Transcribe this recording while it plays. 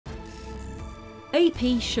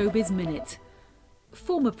AP Showbiz Minute.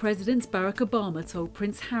 Former President Barack Obama told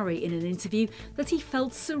Prince Harry in an interview that he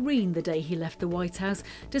felt serene the day he left the White House,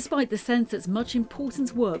 despite the sense that much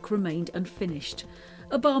important work remained unfinished.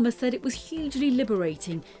 Obama said it was hugely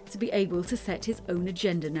liberating to be able to set his own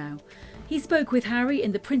agenda now. He spoke with Harry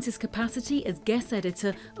in the Prince's capacity as guest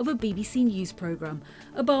editor of a BBC News programme.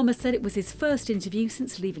 Obama said it was his first interview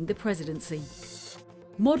since leaving the presidency.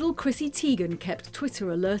 Model Chrissy Teigen kept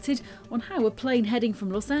Twitter alerted on how a plane heading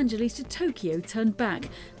from Los Angeles to Tokyo turned back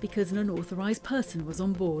because an unauthorised person was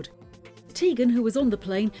on board. Teigen, who was on the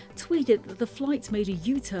plane, tweeted that the flight made a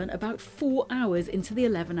U-turn about 4 hours into the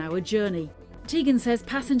 11-hour journey. Teigen says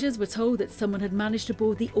passengers were told that someone had managed to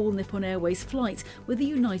board the All Nippon Airways flight with a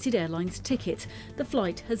United Airlines ticket. The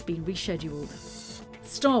flight has been rescheduled.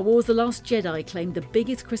 Star Wars: The Last Jedi claimed the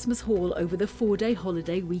biggest Christmas haul over the 4-day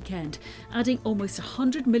holiday weekend, adding almost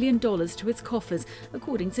 $100 million to its coffers,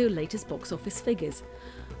 according to latest box office figures.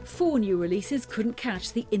 4 new releases couldn't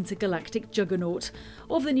catch the intergalactic juggernaut.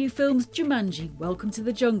 Of the new films, Jumanji: Welcome to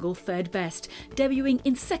the Jungle fared best, debuting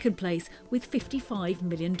in second place with $55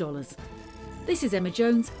 million. This is Emma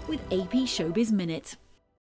Jones with AP Showbiz Minute.